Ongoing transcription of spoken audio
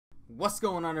What's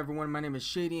going on, everyone? My name is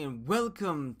Shady and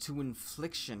welcome to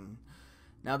Infliction.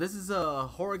 Now this is a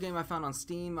horror game I found on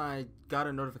Steam. I got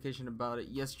a notification about it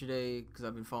yesterday because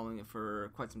I've been following it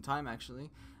for quite some time actually.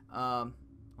 Well,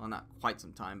 not quite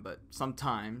some time, but some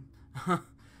time.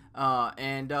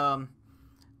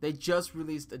 They just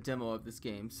released a demo of this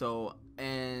game.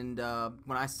 When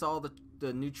I saw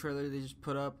the new trailer they just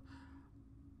put up,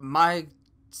 my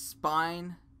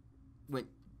spine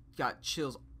got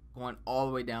chills going all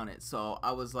the way down it. So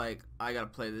I was like, I gotta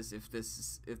play this. If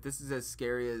this is as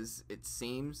scary as it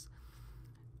seems,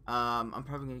 I'm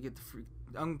probably gonna get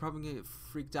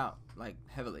freaked out, like,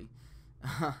 heavily.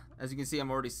 As you can see, I'm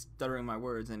already stuttering my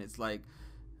words, and it's like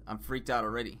I'm freaked out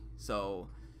already. So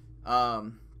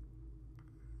okay,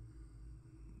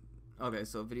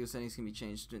 so video settings can be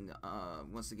changed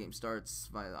once the game starts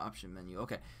via the option menu.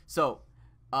 Okay, so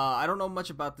I don't know much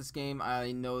about this game.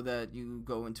 I know that you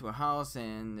go into a house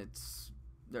and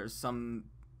there's some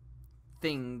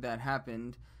thing that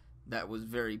happened that was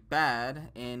very bad,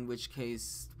 in which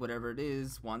case whatever it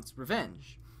is wants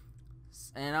revenge.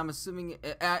 And I'm assuming,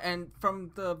 and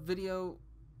from the video,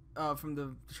 from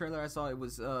the trailer I saw, it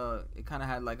kind of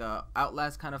had like a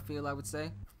Outlast kind of feel, I would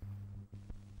say.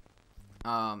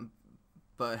 But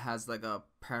it has like a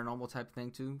paranormal type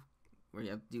thing too, where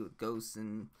you have to deal with ghosts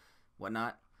and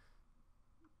whatnot.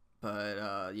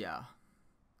 But yeah,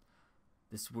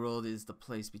 this world is the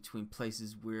place between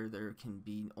places where there can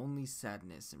be only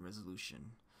sadness and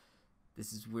resolution.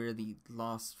 This is where the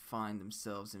lost find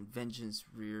themselves, and vengeance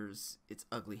rears its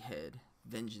ugly head.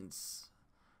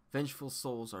 Vengeful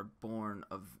souls are born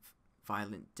of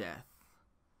violent death.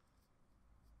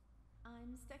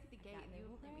 I'm stuck at the gate.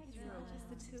 Just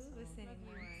the two of us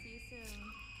anymore. See you soon.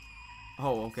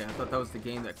 Oh, okay. I thought that was the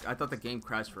game I thought the game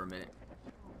crashed for a minute.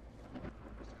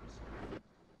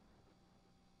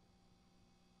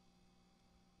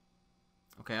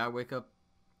 Okay, I wake up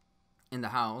in the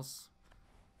house,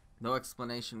 no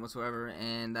explanation whatsoever,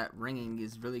 and that ringing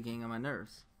is really getting on my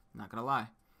nerves. Not gonna lie.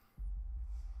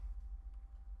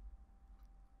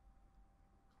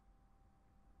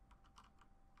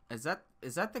 Is that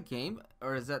the game,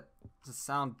 or is that the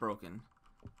sound broken?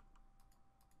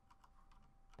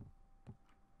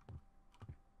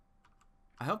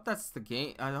 I hope that's the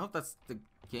game. I hope that's the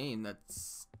game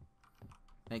that's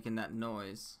making that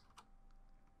noise.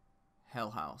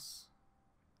 Hell House.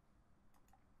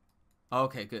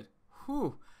 Okay, good.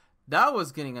 Whew. That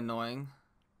was getting annoying.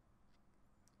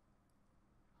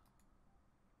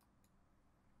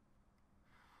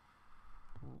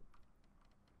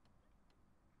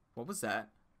 What was that?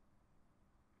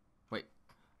 Wait.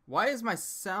 Why is my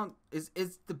sound... Is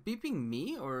the beeping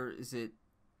me, or is it...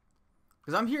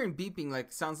 Because I'm hearing beeping,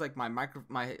 like, sounds like my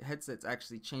headset's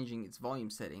actually changing its volume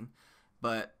setting.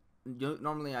 But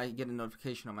normally I get a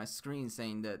notification on my screen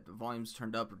saying that the volume's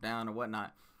turned up or down or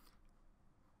whatnot.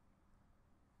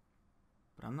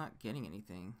 But I'm not getting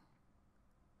anything.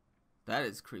 That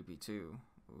is creepy too.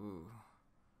 Ooh.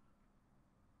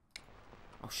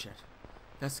 Oh shit.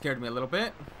 That scared me a little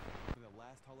bit. The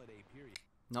last holiday period.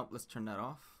 Nope, let's turn that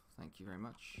off. Thank you very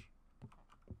much.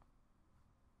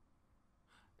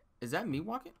 Is that me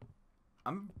walking?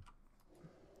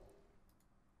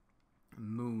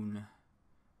 Moon.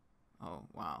 Oh,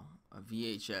 wow. A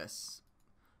VHS.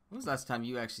 When was the last time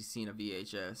you actually seen a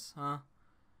VHS, huh?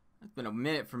 It's been a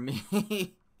minute for me.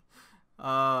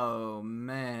 Oh,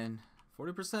 man.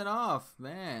 40% off,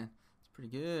 man. It's pretty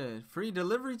good. Free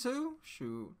delivery, too?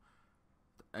 Shoot.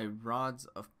 A Rods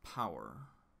of Power.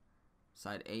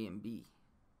 Side A and B.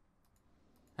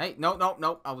 Hey, no.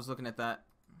 I was looking at that.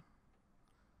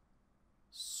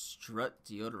 Strut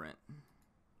deodorant.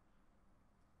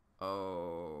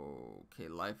 Okay,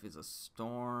 life is a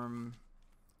storm.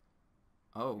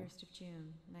 Oh. 1st of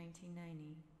June,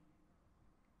 1990.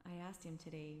 I asked him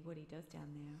today what he does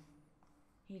down there.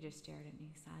 He just stared at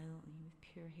me silently with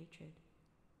pure hatred.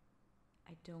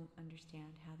 I don't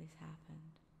understand how this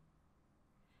happened.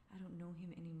 I don't know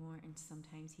him anymore, and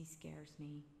sometimes he scares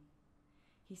me.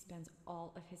 He spends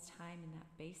all of his time in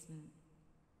that basement.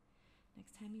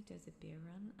 Next time he does a beer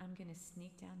run, I'm gonna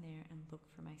sneak down there and look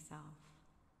for myself.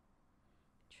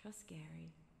 Trust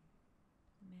Gary.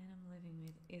 The man I'm living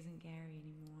with isn't Gary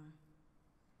anymore.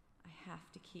 I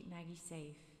have to keep Maggie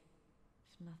safe.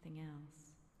 There's nothing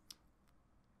else.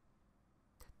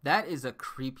 That is a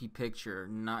creepy picture,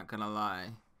 not gonna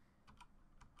lie.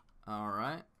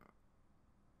 Alright.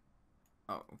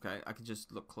 Oh, okay. I could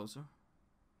just look closer.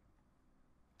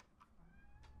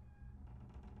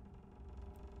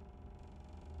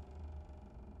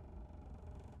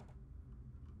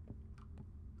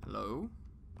 Hello?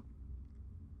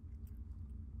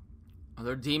 Oh,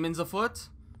 they're demons afoot?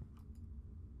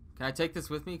 Can I take this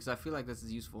with me? Because I feel like this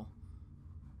is useful.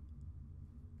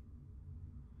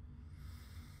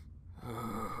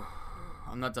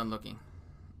 I'm not done looking.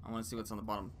 I want to see what's on the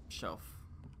bottom shelf.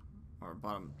 Or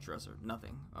bottom dresser.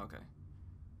 Nothing. Okay.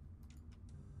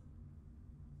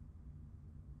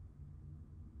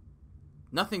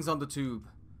 Nothing's on the tube.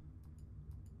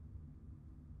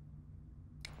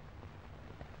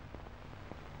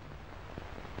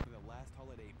 For the last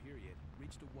holiday period,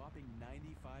 reached a whopping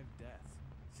 95 deaths.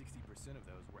 60% of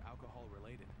those were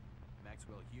alcohol-related.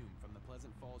 Maxwell Hume from the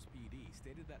Pleasant Falls PD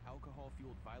stated that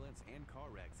alcohol-fueled violence and car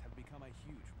wrecks have become a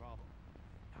huge problem.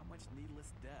 How much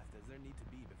needless death does there need to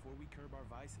be before we curb our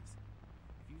vices?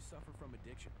 If you suffer from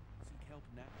addiction, seek help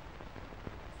now.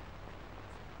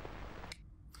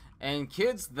 And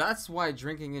kids, that's why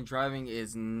drinking and driving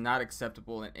is not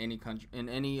acceptable in any country, in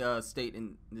any state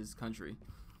in this country.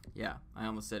 Yeah, I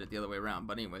almost said it the other way around.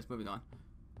 But anyways, moving on.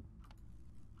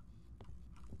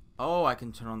 Oh, I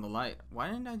can turn on the light. Why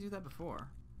didn't I do that before?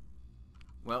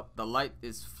 Well, the light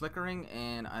is flickering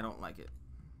and I don't like it.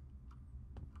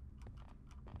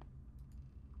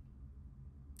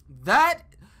 That...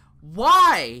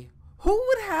 Why? Who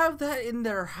would have that in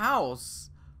their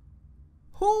house?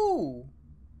 Who?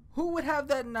 Who would have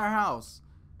that in their house?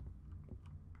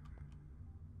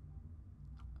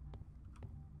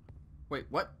 Wait,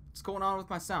 what's going on with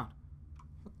my sound?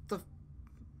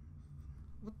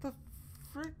 What the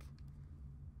frick?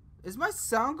 Is my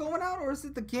sound going out or is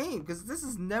it the game? Because this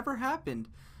has never happened.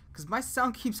 Because my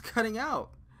sound keeps cutting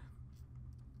out.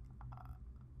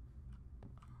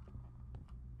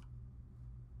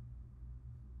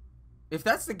 If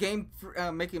that's the game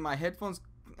making my headphones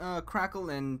crackle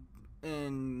and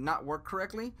not work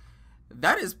correctly,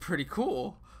 that is pretty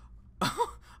cool.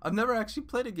 I've never actually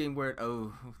played a game where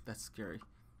oh, that's scary.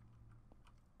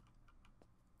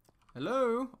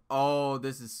 Hello? Oh,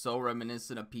 this is so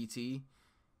reminiscent of PT.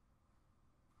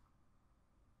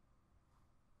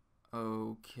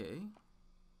 Okay.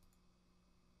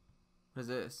 What is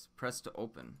this? Press to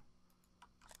open.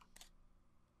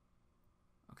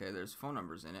 Okay, there's phone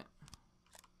numbers in it.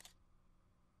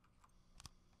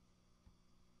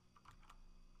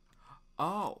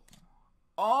 Oh,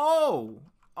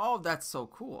 that's so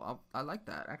cool. I like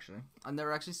that, actually. I've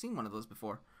never actually seen one of those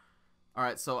before.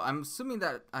 Alright, so I'm assuming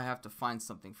that I have to find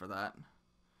something for that.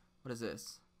 What is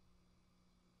this?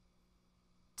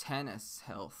 Tennis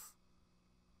health.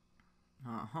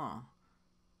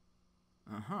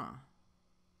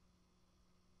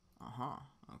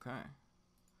 Okay.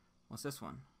 What's this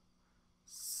one?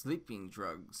 Sleeping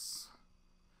drugs.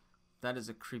 That is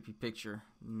a creepy picture.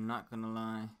 Not gonna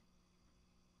lie.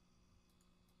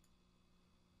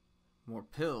 More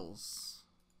pills.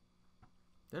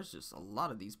 There's just a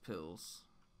lot of these pills.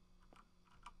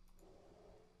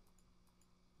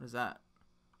 What is that?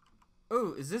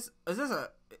 Oh, is this a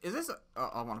oh,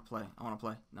 I want to play.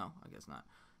 No, I guess not.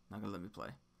 Not gonna let me play.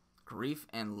 Grief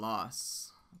and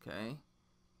loss. Okay.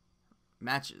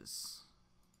 Matches.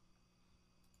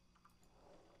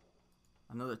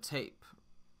 Another tape.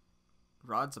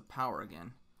 Rods of power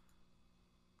again.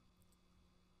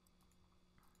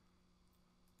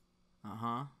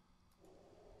 Oh.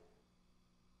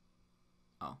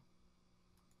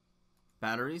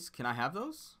 Batteries? Can I have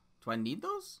those? Do I need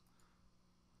those?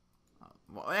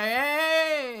 Well,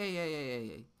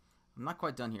 hey. I'm not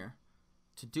quite done here.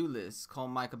 To-do list. Call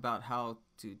Mike about how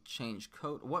to change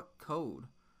code. What code?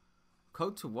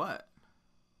 Code to what?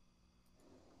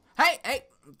 Hey!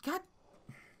 God.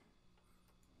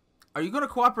 Are you gonna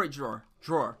cooperate, Drawer?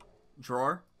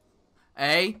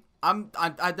 Hey,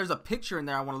 there's a picture in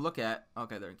there I want to look at.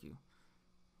 Okay, thank you.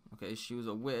 Okay, she was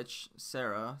a witch.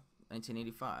 Sarah,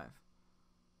 1985.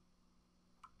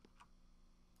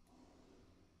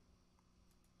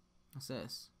 What's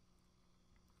this?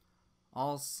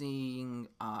 All-seeing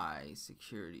eye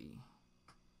security.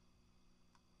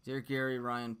 Dear Gary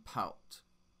Ryan Pout.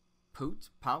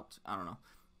 Pout? I don't know.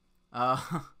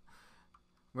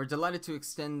 We're delighted to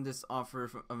extend this offer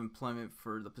of employment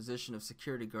for the position of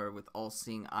security guard with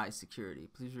All-Seeing Eye Security.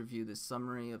 Please review the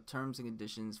summary of terms and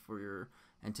conditions for your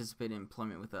anticipated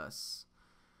employment with us.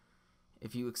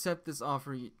 If you accept this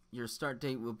offer, your start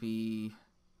date will be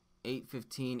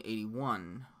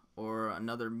 8/15/81 or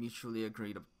another mutually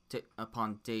agreed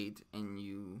upon date, and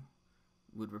you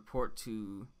would report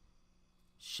to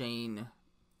Shane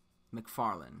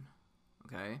McFarlane.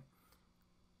 Okay?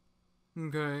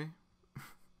 Okay.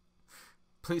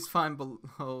 Please find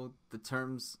below the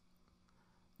terms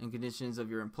and conditions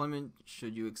of your employment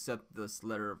should you accept this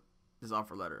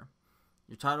offer letter.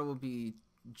 Your title will be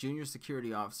Junior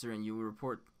Security Officer, and you will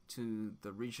report to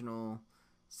the Regional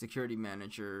security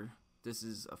manager. This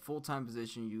is a full-time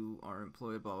position. You are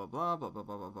employed, blah, blah, blah, blah, blah,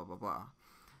 blah, blah, blah, blah, blah.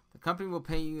 The company will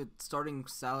pay you a starting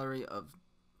salary of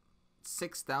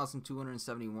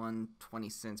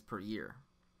 $6,271.20 per year.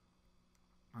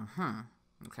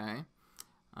 Okay.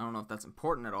 I don't know if that's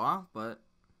important at all, but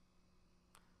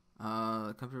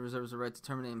the company reserves the right to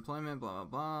terminate employment, blah, blah,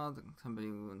 blah. The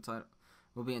company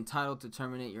will be entitled to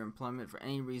terminate your employment for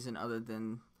any reason other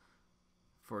than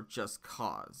for just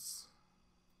cause.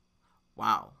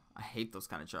 Wow. I hate those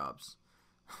kind of jobs.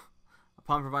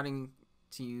 Upon providing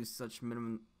to you such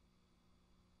minimum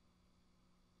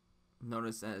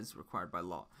notice as required by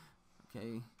law.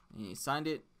 Okay. And you signed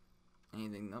it.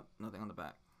 Anything? Nope. Nothing on the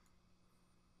back.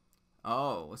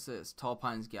 Oh, what's this? Tall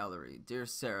Pines Gallery. Dear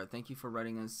Sarah, thank you for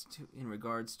writing us in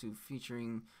regards to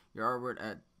featuring your artwork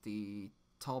at the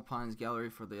Tall Pines Gallery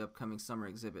for the upcoming summer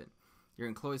exhibit. Your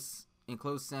enclosed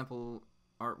sample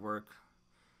artwork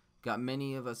got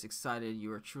many of us excited.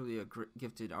 You are truly a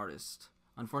gifted artist.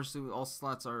 Unfortunately, all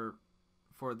slots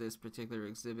for this particular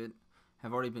exhibit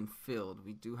have already been filled.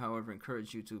 We do, however,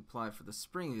 encourage you to apply for the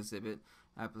spring exhibit.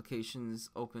 Applications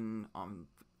open on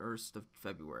 1st of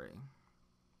February.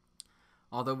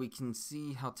 Although we can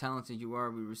see how talented you are,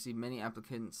 we receive many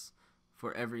applicants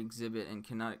for every exhibit and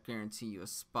cannot guarantee you a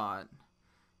spot.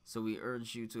 So we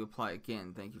urge you to apply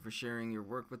again. Thank you for sharing your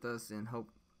work with us and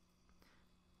hope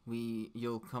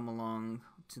you'll come along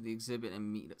to the exhibit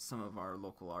and meet some of our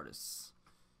local artists.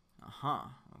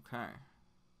 Okay.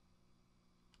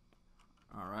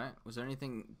 Alright. Was there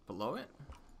anything below it?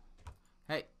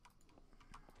 Hey.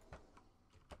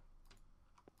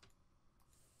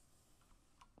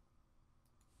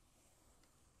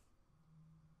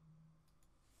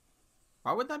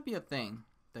 Why would that be a thing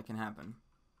that can happen?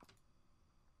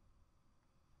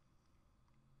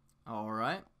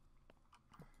 Alright.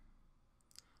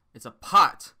 It's a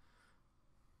pot.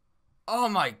 Oh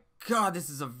my god, this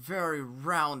is a very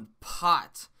round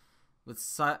pot with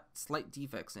slight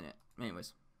defects in it.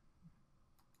 Anyways.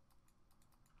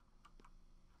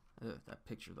 Ugh, that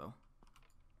picture though.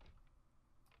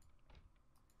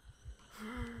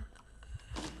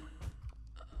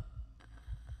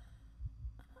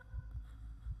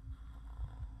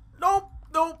 Nope,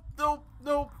 nope, nope,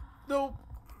 nope, nope.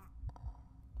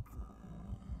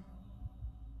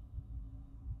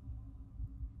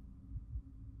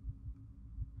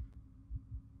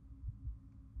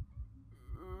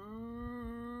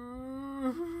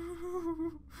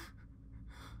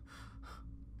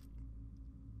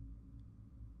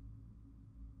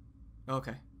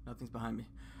 Okay, nothing's behind me.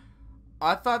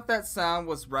 I thought that sound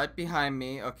was right behind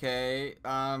me. Okay,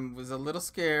 was a little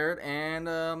scared, and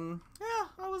yeah,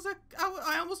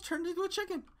 I almost turned into a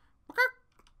chicken. Okay.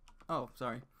 Oh,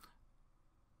 sorry.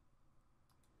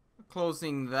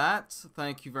 Closing that.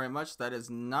 Thank you very much. That is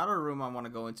not a room I want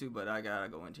to go into, but I gotta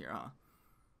go into here, huh?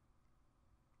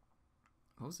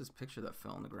 What was this picture that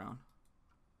fell on the ground?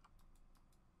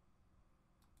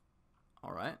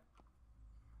 All right.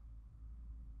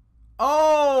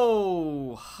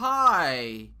 Oh,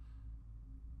 hi.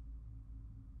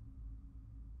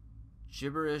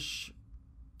 Gibberish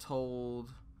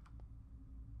told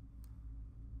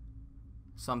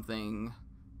something.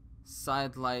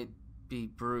 Sidelight be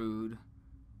brewed.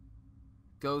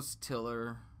 Ghost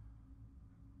tiller.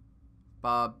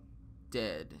 Bob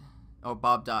dead. Oh,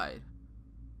 Bob died.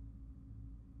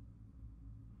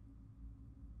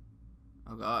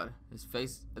 Oh god,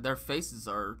 their faces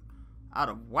are out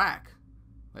of whack.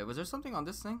 Wait, was there something on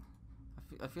this thing?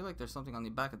 I feel like there's something on the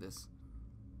back of this.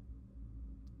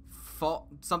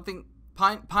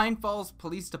 Pine Falls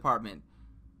Police Department.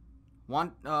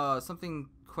 Want something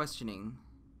questioning.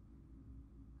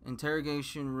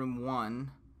 Interrogation room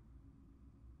 1.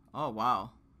 Oh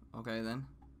wow. Okay then.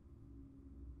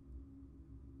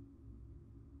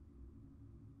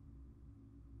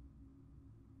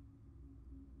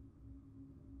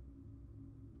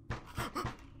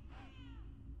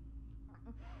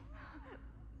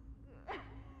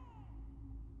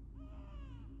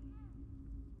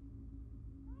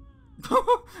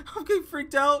 I'm getting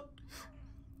freaked out.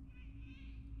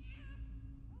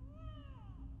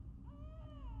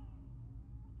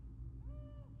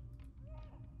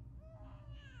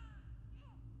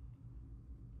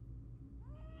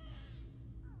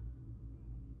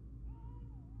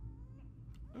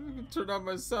 I'm gonna turn down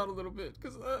my sound a little bit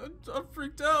because I'm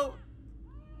freaked out.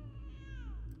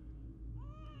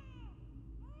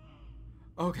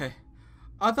 Okay.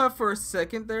 I thought for a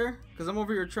second there, because I'm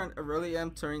over here I really am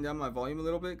turning down my volume a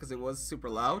little bit because it was super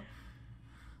loud.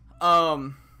 I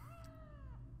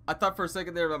thought for a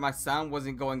second there that my sound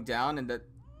wasn't going down and that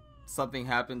something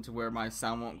happened to where my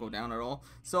sound won't go down at all.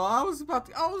 So I was about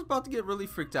to get really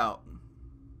freaked out.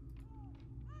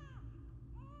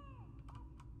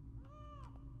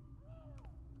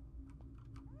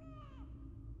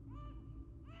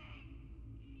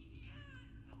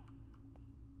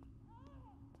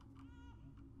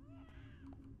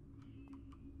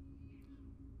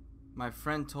 My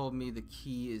friend told me the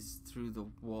key is through the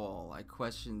wall. I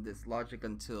questioned this logic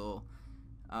until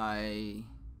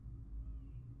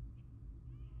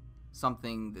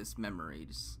this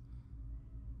memories.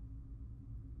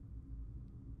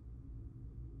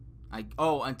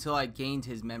 Until I gained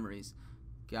his memories.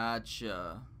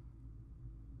 Gotcha.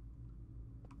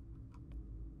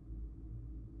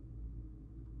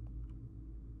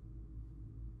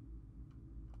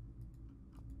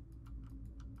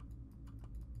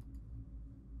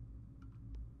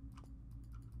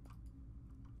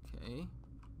 Okay.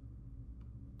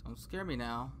 Don't scare me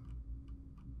now.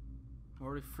 I'm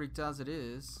already freaked out as it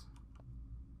is.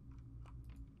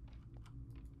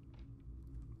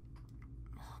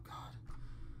 Oh God.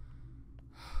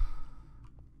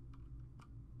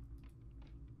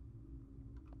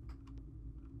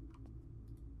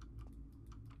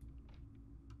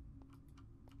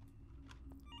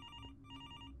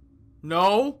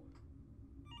 No!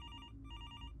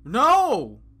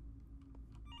 No!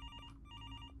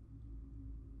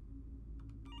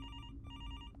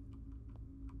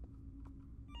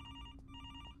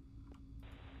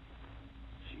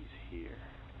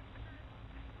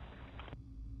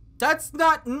 That's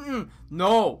not. No.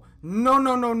 No,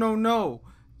 no, no, no, no.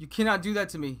 You cannot do that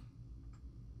to me.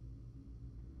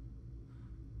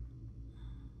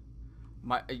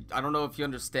 I don't know if you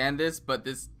understand this, but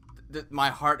my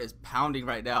heart is pounding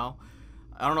right now.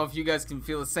 I don't know if you guys can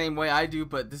feel the same way I do,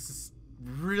 but this is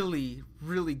really,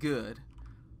 really good.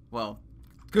 Well,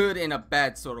 good in a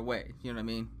bad sort of way. You know what I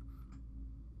mean?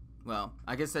 Well,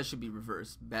 I guess that should be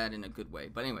reversed. Bad in a good way.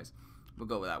 But anyways, we'll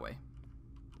go that way.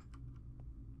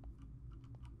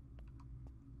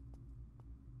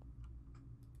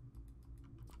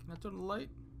 Can I turn the light?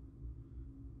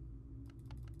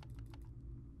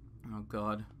 Oh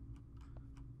God.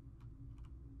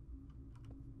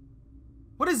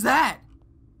 What is that?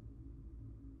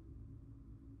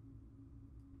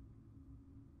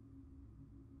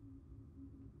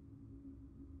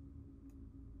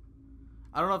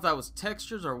 I don't know if that was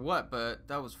textures or what, but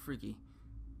that was freaky.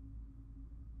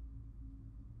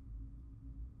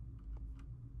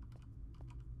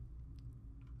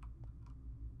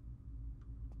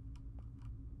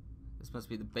 This must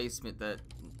be the basement that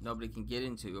nobody can get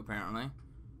into, apparently.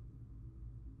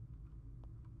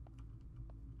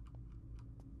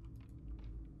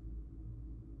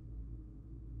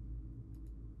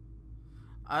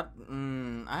 I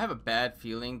have a bad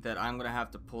feeling that I'm gonna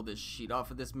have to pull this sheet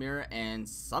off of this mirror and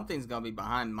something's gonna be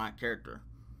behind my character.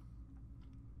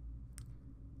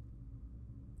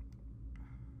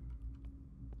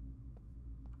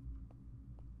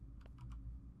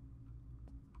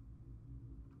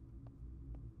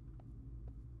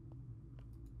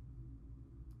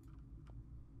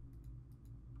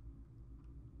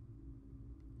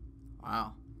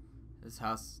 Wow. This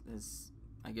house is,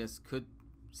 I guess, could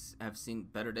have seen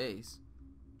better days.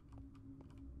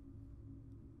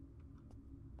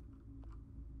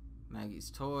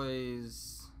 Maggie's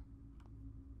toys.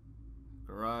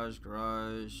 Garage,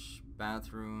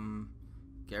 bathroom.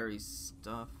 Gary's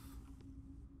stuff.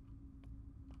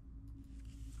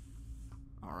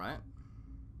 Alright.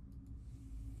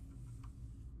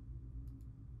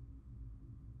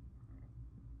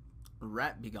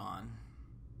 Rat be gone.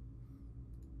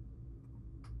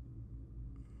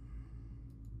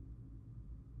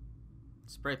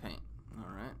 Spray paint.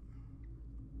 Alright.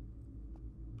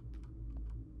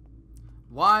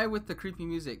 Why with the creepy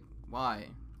music? Why?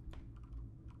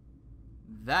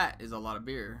 That is a lot of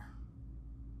beer.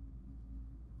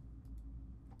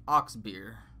 Ox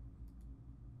beer.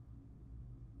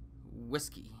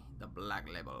 Whiskey. The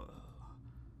black label.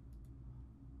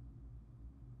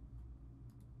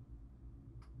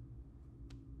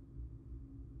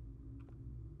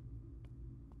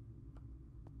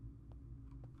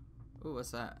 Ooh,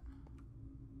 what's that?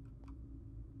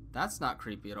 That's not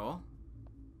creepy at all.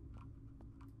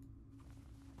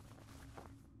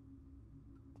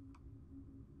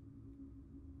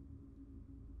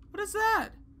 What is that?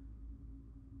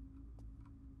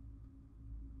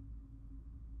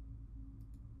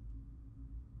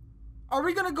 Are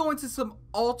we gonna go into some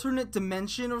alternate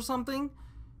dimension or something?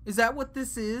 Is that what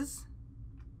this is?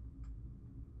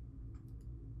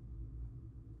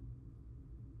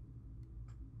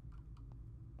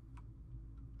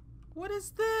 What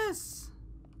is this?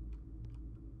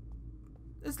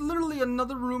 It's literally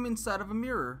another room inside of a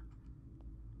mirror.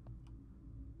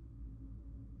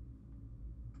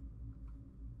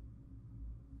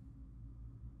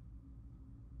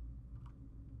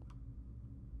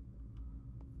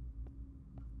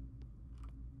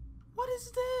 What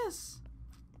is this?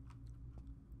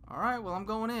 Alright, well, I'm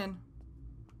going in.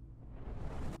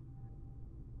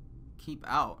 Keep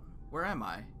out. Where am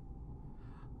I?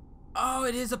 Oh,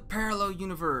 it is a parallel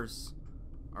universe.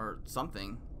 Or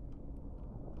something.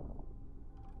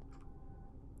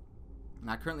 And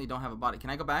I currently don't have a body.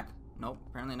 Can I go back? Nope,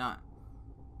 apparently not.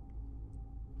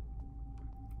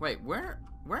 Wait, where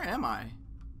am I?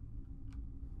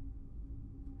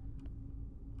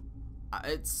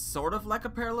 It's sort of like a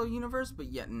parallel universe,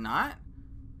 but yet not.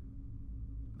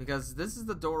 Because this is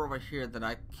the door over here that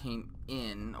I came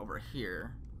in over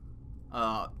here.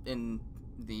 In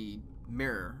the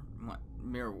mirror.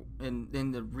 Mirror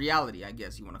in the reality, I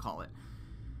guess you want to call it.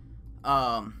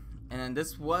 And then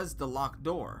this was the locked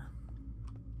door.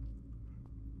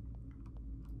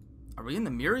 Are we in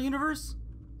the mirror universe?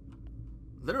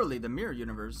 Literally the mirror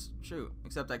universe. Shoot.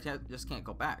 Except I just can't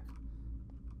go back.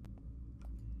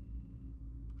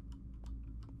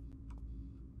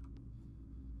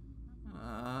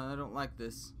 I don't like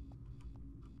this.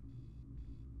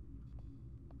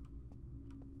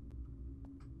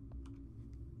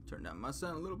 Turn down my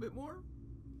sound a little bit more.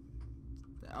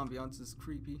 The ambiance is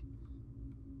creepy.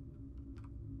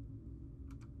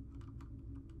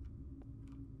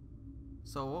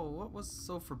 So, what was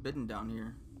so forbidden down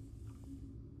here?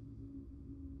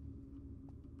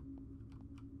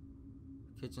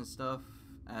 Kitchen stuff,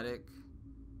 attic,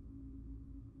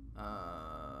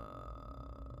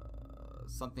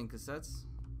 something cassettes.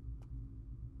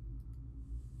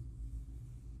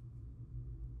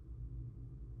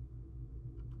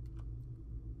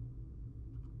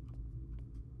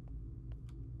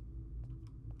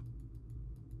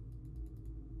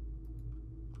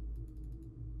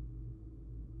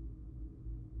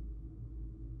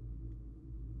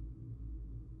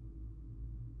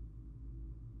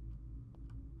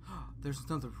 There's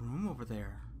another room over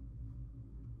there.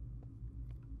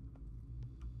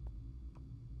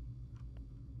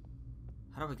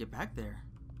 How do I get back there?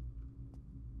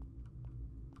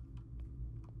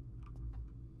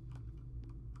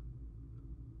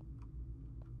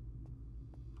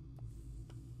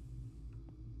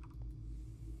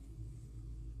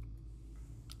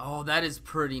 Oh, that is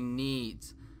pretty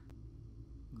neat.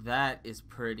 That is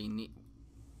pretty neat.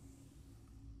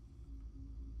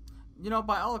 You know,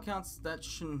 by all accounts, that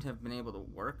shouldn't have been able to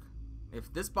work.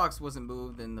 If this box wasn't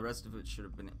moved, then the rest of it should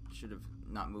have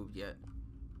not moved yet.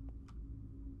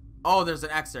 Oh, there's an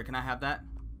axe there. Can I have that?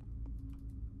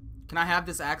 Can I have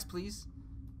this axe, please?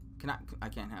 I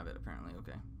can't have it apparently.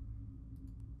 Okay.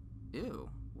 Ew.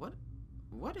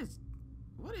 What is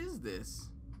this?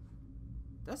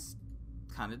 That's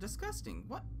kind of disgusting.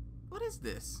 What is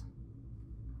this?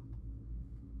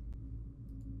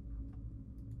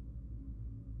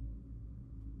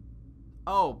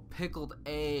 Oh, pickled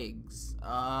eggs.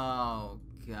 Oh,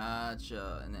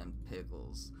 gotcha. And then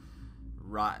pickles.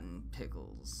 Rotten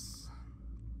pickles.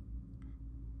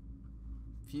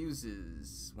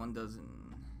 Fuses. 1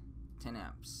 dozen. 10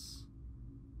 amps.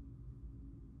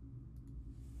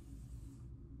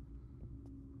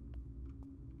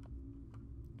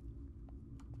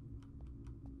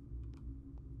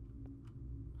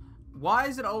 Why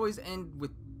does it always end with...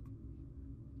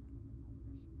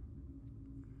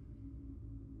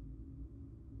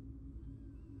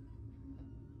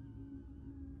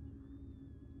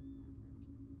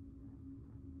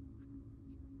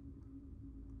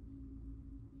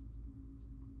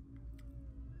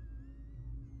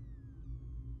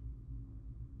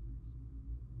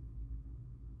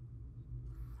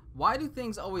 Why do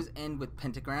things always end with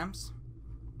pentagrams?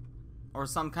 Or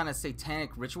some kind of satanic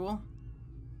ritual?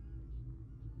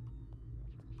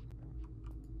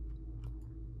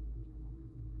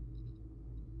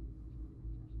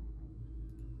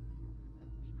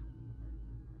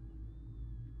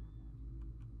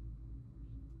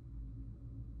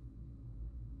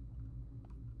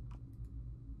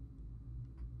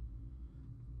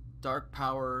 Dark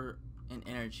power and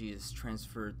energy is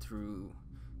transferred through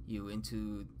you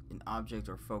into an object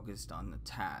or focused on the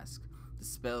task. The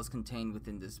spells contained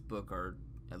within this book are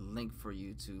a link for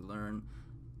you to learn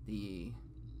the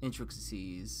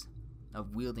intricacies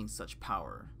of wielding such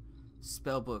power.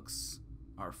 Spell books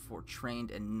are for trained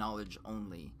and knowledge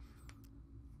only.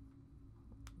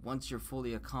 Once you're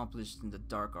fully accomplished in the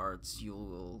dark arts, you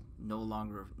will no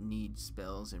longer need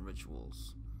spells and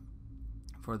rituals,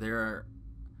 for there are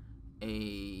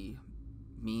a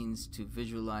means to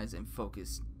visualize and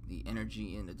focus the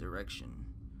energy in a direction.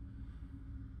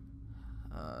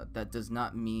 That does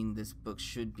not mean this book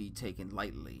should be taken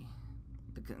lightly.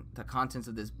 The contents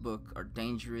of this book are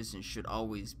dangerous and should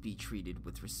always be treated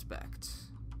with respect.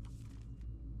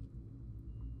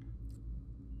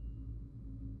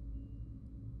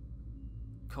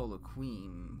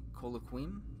 Colloquim?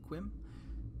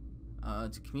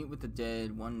 To commute with the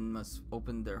dead, one must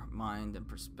open their mind and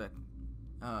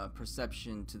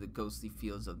perception to the ghostly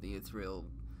fields of the ethereal.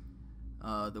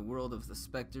 The world of the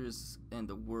specters and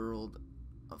the world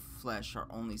of flesh are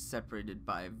only separated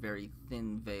by a very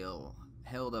thin veil,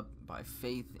 held up by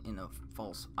faith in a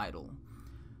false idol.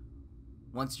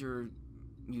 Once you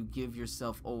give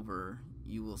yourself over,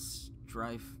 you'll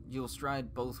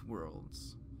stride both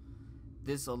worlds.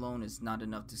 This alone is not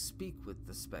enough to speak with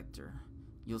the specter.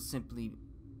 You'll simply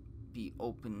be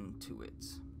open to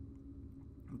it.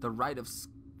 The rite of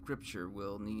scripture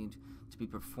will need to be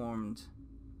performed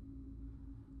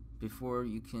before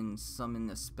you can summon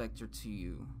a specter to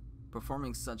you.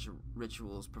 Performing such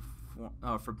rituals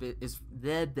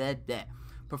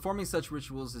Performing such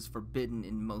rituals is forbidden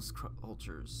in most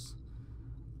cultures.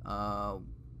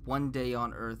 One day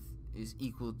on Earth is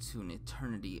equal to an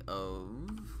eternity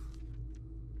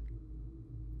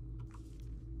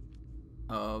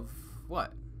of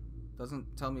what?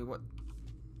 Doesn't tell me what.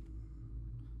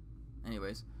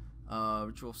 Anyways,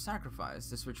 ritual sacrifice.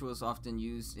 This ritual is often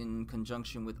used in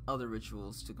conjunction with other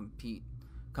rituals to complete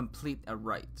a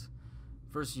rite.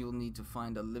 First, you'll need to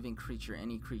find a living creature.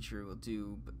 Any creature will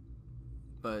do,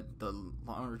 but the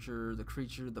larger the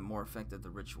creature, the more effective the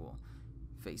ritual.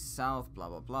 Face south, blah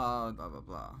blah blah, blah blah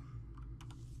blah.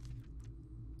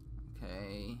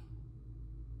 Okay.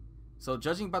 So,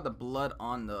 judging by the blood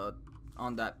on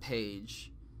that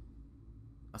page,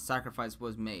 a sacrifice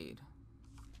was made.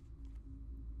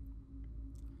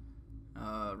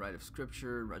 Rite of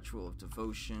scripture, ritual of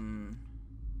devotion,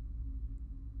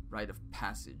 rite of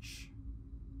passage.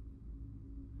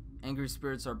 Angry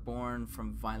spirits are born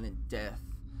from violent death.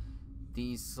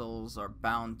 These souls are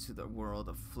bound to the world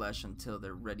of flesh until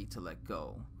they're ready to let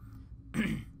go.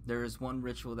 There is one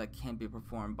ritual that can't be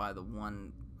performed by the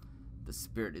one the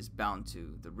spirit is bound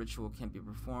to. The ritual can be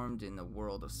performed in the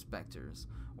world of specters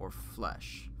or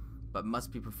flesh, but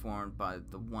must be performed by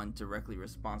the one directly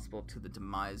responsible to the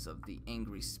demise of the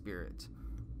angry spirit.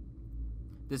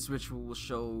 This ritual will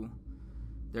show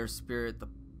their spirit the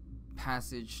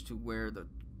passage to where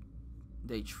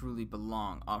they truly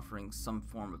belong, offering some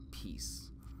form of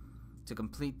peace. To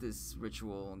complete this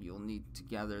ritual, you'll need to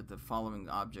gather the following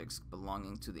objects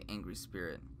belonging to the angry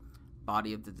spirit: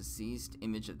 body of the deceased,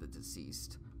 image of the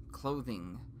deceased,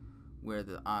 clothing worn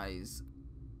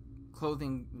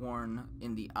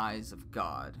in the eyes of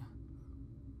God,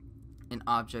 an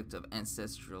object of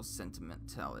ancestral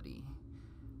sentimentality.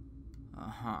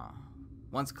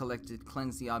 Once collected,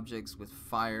 cleanse the objects with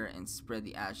fire and spread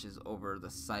the ashes over the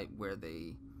site where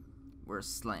they were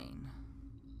slain.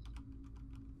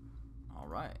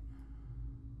 Alright.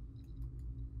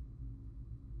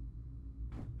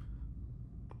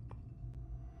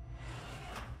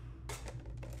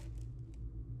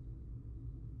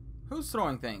 Who's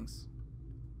throwing things?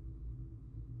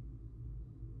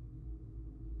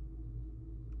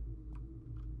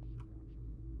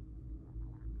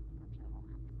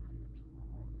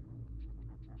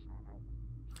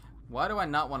 Why do I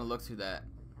not want to look through that?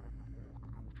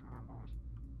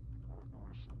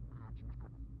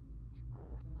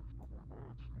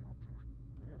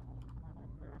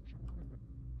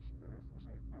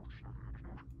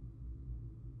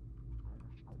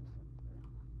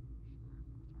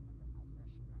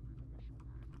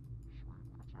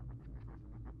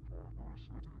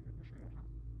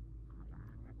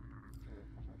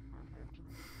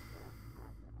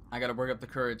 I gotta work up the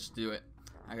courage to do it.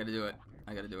 I gotta do it.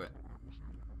 I gotta do it.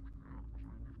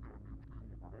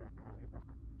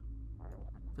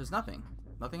 There's nothing.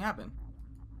 Nothing happened.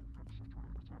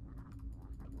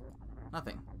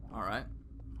 Nothing. Alright.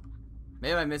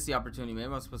 Maybe I missed the opportunity. Maybe I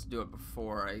was supposed to do it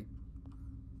before I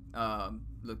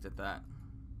looked at that.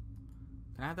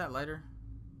 Can I have that lighter?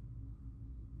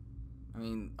 I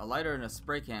mean, a lighter and a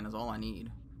spray can is all I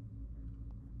need.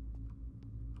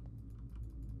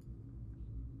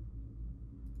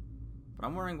 But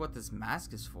I'm wondering what this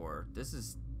mask is for. This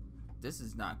is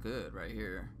not good right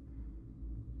here.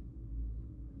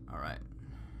 Alright.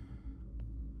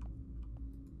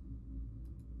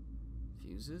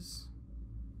 Fuses.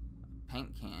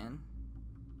 Paint can.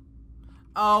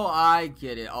 Oh, I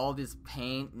get it. All this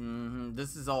paint.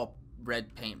 This is all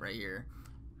red paint right here.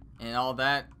 And all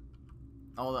that.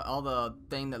 All the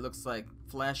thing that looks like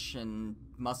flesh and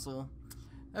muscle.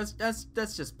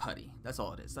 That's just putty. That's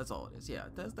all it is. That's all it is. Yeah,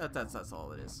 that's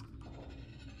all it is.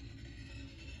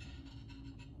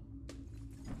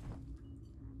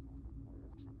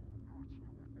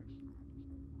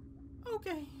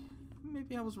 Okay,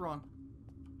 maybe I was wrong.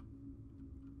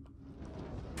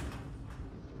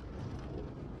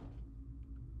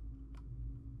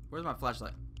 Where's my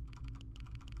flashlight?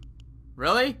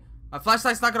 Really? My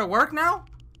flashlight's not gonna work now?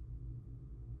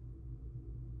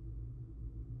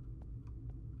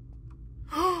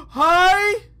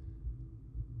 Hi!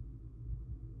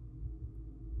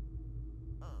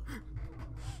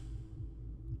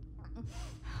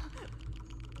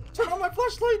 Turn on my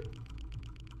flashlight!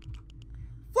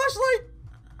 Flashlight!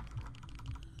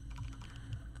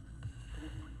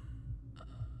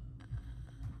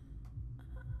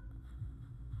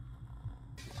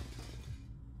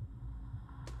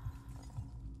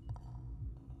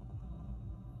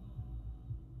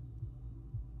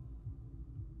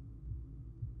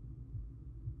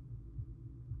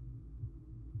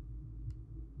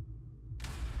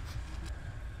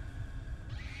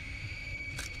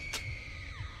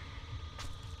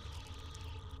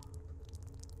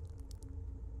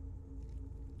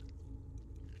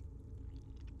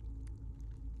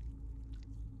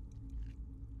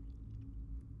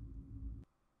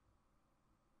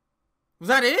 Was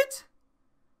that it?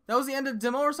 That was the end of the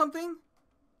demo or something?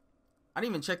 I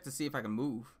didn't even check to see if I can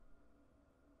move.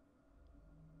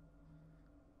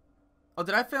 Oh,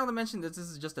 did I fail to mention that this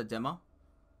is just a demo?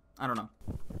 I don't know.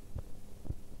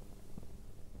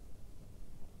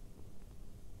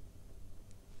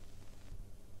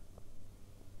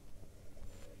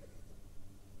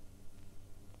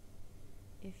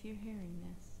 If you're hearing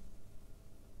this,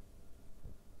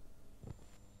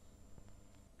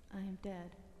 I am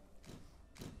dead.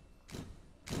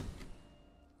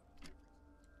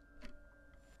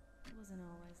 It wasn't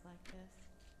always like this.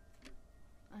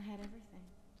 I had everything.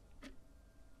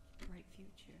 Bright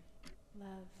future,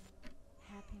 love,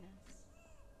 happiness,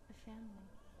 a family.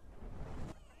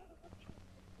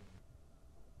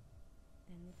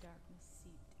 Then the darkness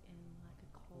seeped in like a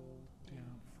cold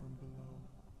damp from below.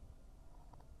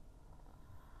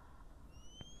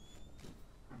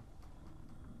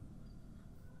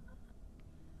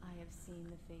 I have seen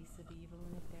the face of evil,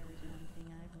 and if there is one thing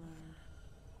I've learned,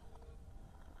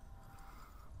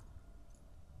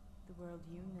 the world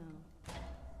you know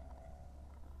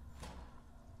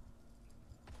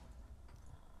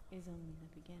is only the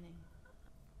beginning.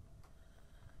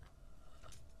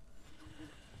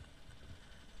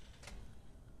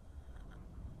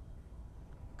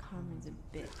 Carmen's a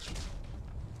bitch.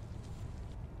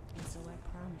 And so I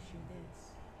promise you this.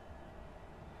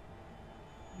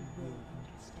 You will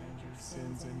understand your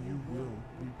sins and you will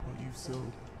reap what you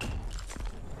sowed.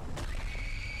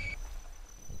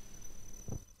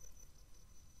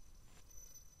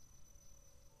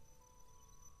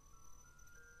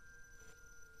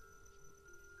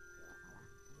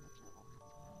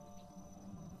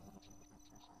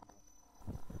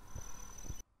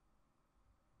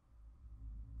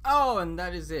 Oh, and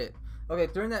that is it. Okay,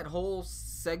 during that whole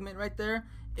segment right there,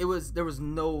 there was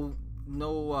no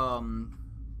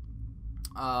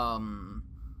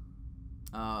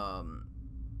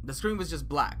the screen was just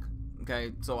black.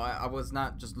 Okay, so I was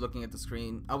not just looking at the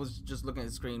screen. I was just looking at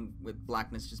the screen with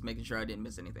blackness, just making sure I didn't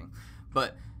miss anything.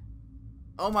 But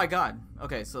oh my god.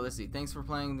 Okay, so let's see. Thanks for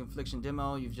playing the Infliction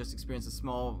demo. You've just experienced a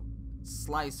small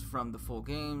slice from the full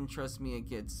game. Trust me, it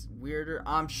gets weirder.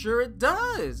 I'm sure it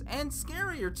does, and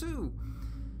scarier too.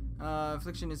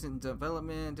 Infliction is in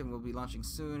development and will be launching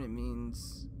soon. It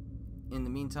means in the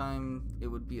meantime it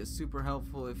would be super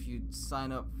helpful if you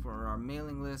sign up for our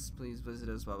mailing list. Please visit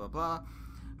us, blah blah blah.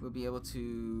 We'll be able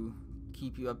to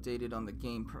keep you updated on the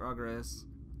game progress,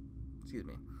 excuse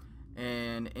me,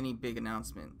 and any big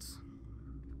announcements.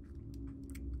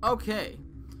 Okay,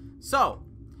 so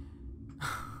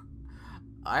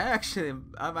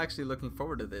I'm actually looking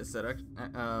forward to this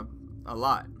a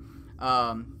lot.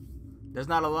 There's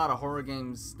not a lot of horror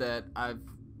games that I've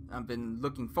been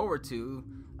looking forward to.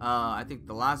 I think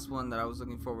the last one that I was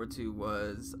looking forward to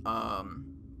was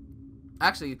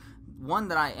actually one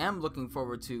that I am looking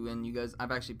forward to, and you guys,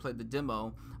 I've actually played the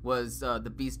demo, was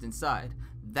The Beast Inside.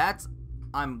 That's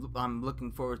I'm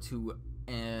looking forward to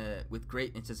with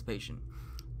great anticipation.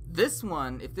 This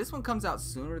one, if this one comes out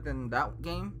sooner than that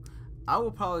game, I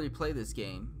will probably play this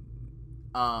game.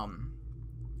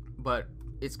 But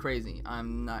it's crazy.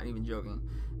 I'm not even joking.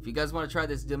 If you guys want to try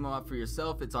this demo out for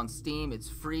yourself, it's on Steam. It's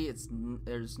free.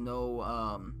 There's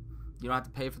no you don't have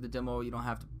to pay for the demo. You don't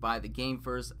have to buy the game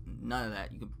first. None of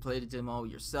that. You can play the demo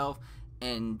yourself.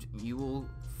 and you will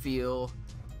feel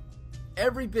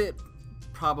every bit,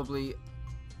 probably,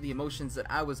 the emotions that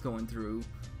I was going through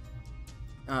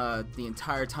the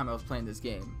entire time I was playing this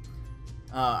game.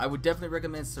 I would definitely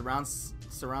recommend surround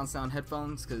sound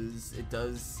headphones, because it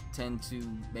does tend to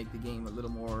make the game a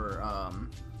little more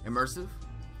immersive.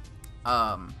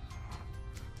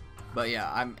 But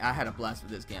yeah, I had a blast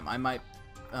with this game. I'm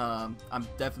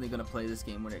definitely gonna play this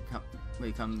game when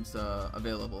it comes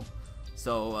available.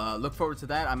 So look forward to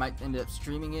that. I might end up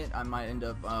streaming it. I might end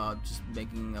up just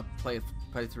making a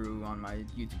playthrough on my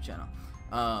YouTube channel.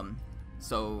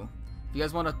 So if you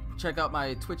guys want to check out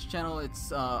my Twitch channel,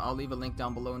 it's I'll leave a link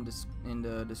down below in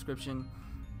the description,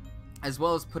 as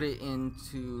well as put it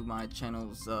into my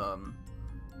channel's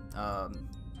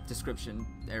description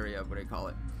area, what do you call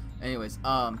it. Anyways,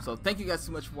 so thank you guys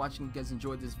so much for watching. If you guys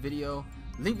enjoyed this video,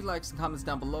 leave your likes and comments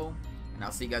down below, and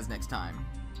I'll see you guys next time.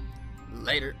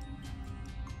 Later.